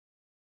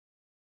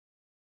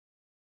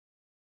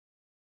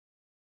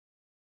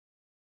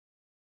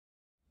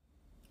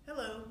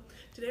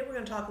Today we're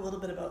going to talk a little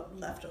bit about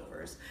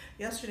leftovers.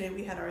 Yesterday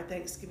we had our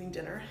Thanksgiving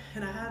dinner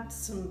and I had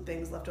some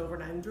things left over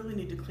and I really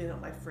need to clean out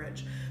my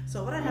fridge.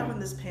 So what I have in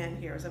this pan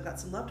here is I've got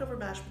some leftover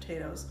mashed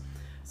potatoes,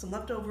 some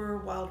leftover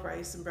wild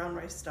rice and brown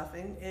rice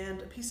stuffing,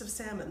 and a piece of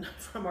salmon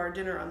from our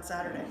dinner on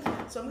Saturday.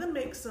 So I'm going to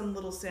make some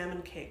little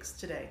salmon cakes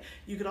today.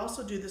 You could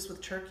also do this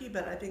with turkey,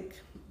 but I think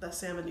the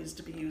salmon needs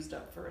to be used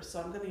up first, so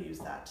I'm going to use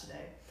that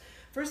today.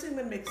 First thing, I'm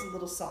going to make some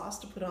little sauce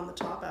to put on the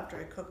top after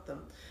I cook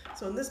them.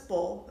 So in this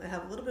bowl, I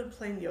have a little bit of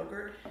plain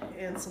yogurt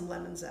and some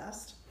lemon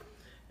zest.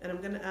 And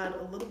I'm going to add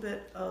a little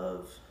bit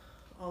of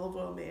olive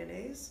oil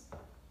mayonnaise,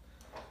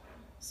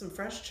 some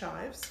fresh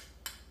chives,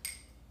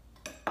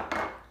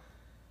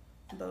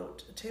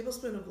 about a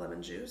tablespoon of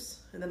lemon juice,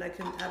 and then I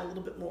can add a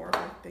little bit more if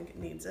I think it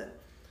needs it,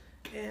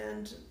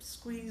 and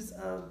squeeze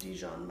of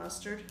Dijon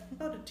mustard,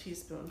 about a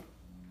teaspoon.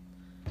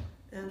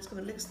 And I'm just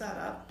going to mix that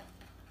up.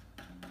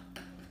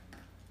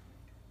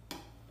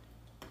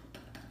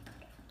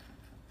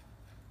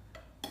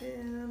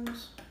 And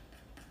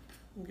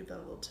I'll give that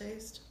a little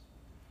taste.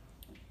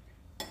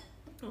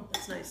 Oh,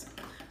 that's nice.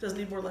 It does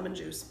need more lemon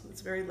juice.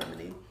 It's very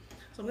lemony.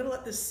 So I'm going to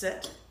let this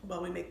sit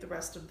while we make the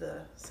rest of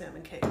the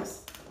salmon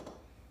cakes.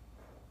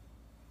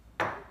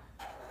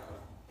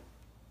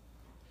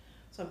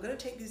 So I'm going to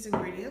take these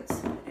ingredients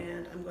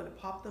and I'm going to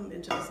pop them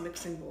into this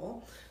mixing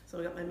bowl. So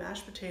I got my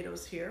mashed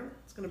potatoes here.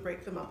 It's going to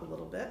break them up a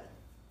little bit.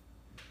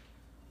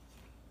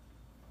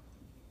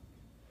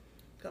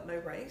 Got my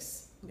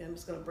rice. Again, I'm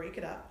just going to break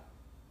it up.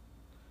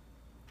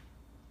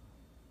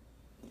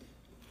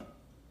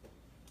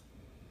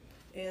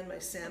 And my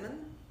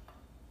salmon.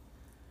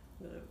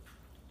 I'm going to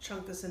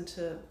chunk this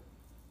into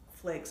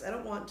flakes. I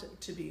don't want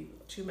it to be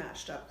too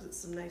mashed up because it's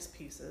some nice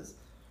pieces.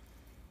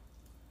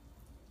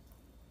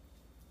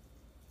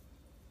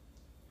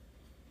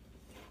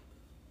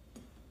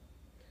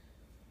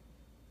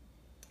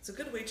 It's a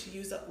good way to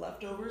use up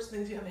leftovers,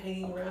 things you have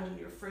hanging around in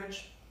your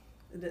fridge.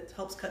 And it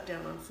helps cut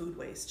down on food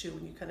waste too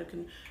when you kind of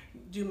can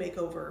do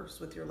makeovers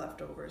with your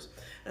leftovers.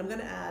 And I'm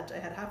going to add, I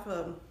had half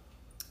a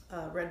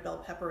red bell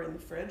pepper in the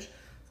fridge.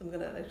 I'm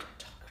going to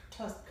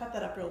cut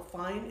that up real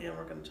fine and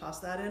we're going to toss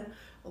that in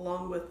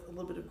along with a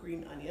little bit of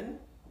green onion.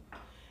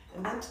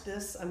 And then to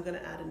this I'm going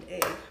to add an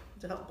egg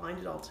to help bind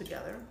it all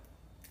together.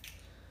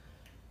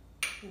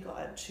 I think I'll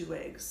add 2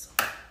 eggs.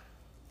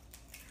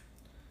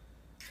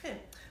 Okay,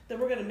 then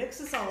we're going to mix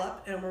this all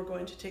up and we're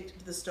going to take it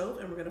to the stove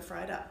and we're going to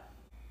fry it up.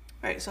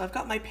 Alright, so I've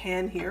got my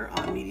pan here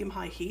on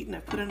medium-high heat and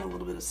I've put in a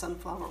little bit of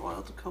sunflower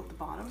oil to coat the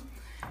bottom.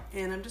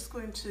 And I'm just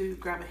going to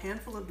grab a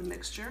handful of the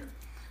mixture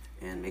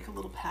and make a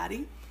little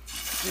patty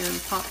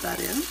and pop that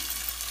in.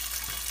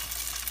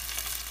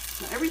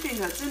 Now everything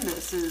that's in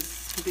this is,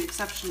 with the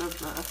exception of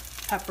the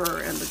pepper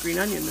and the green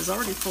onion, is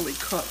already fully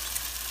cooked.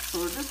 So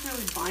we're just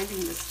really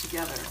binding this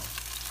together.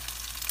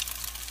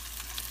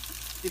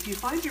 If you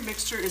find your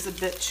mixture is a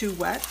bit too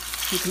wet,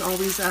 you can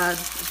always add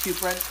a few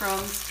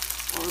breadcrumbs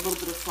or a little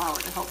bit of flour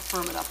to help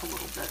firm it up a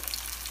little bit.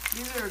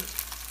 These are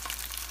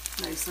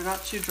nice, they're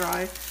not too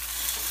dry,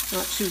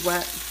 not too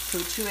wet, so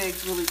 2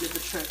 eggs really did the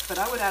trick. But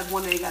I would add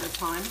 1 egg at a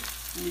time,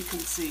 and you can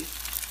see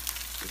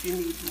if you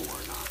need more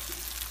or not.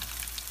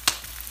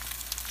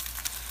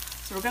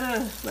 So we're going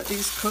to let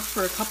these cook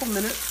for a couple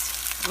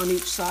minutes on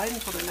each side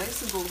until they're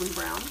nice and golden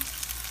brown,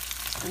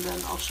 and then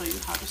I'll show you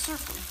how to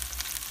serve them.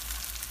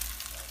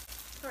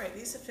 Alright,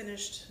 these have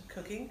finished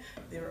cooking.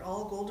 They were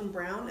all golden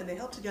brown and they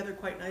held together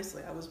quite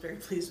nicely. I was very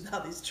pleased with how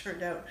these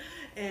turned out.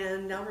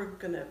 And now we're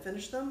going to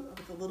finish them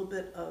with a little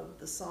bit of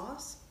the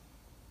sauce.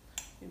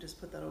 You can just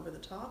put that over the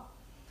top.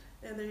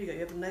 And there you go. You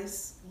have a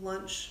nice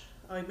lunch.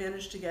 I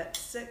managed to get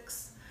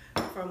 6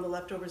 from the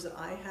leftovers that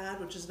I had,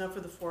 which is enough for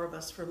the 4 of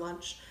us for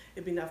lunch.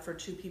 It'd be enough for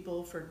 2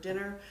 people for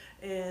dinner.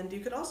 And you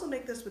could also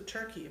make this with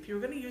turkey. If you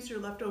were going to use your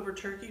leftover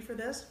turkey for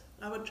this,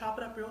 I would chop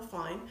it up real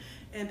fine,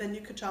 and then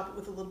you could chop it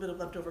with a little bit of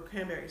leftover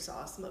cranberry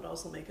sauce, and that would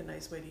also make a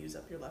nice way to use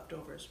up your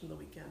leftovers from the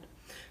weekend.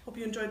 Hope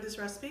you enjoyed this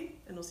recipe,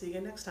 and we'll see you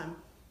again next time.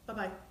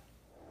 Bye-bye.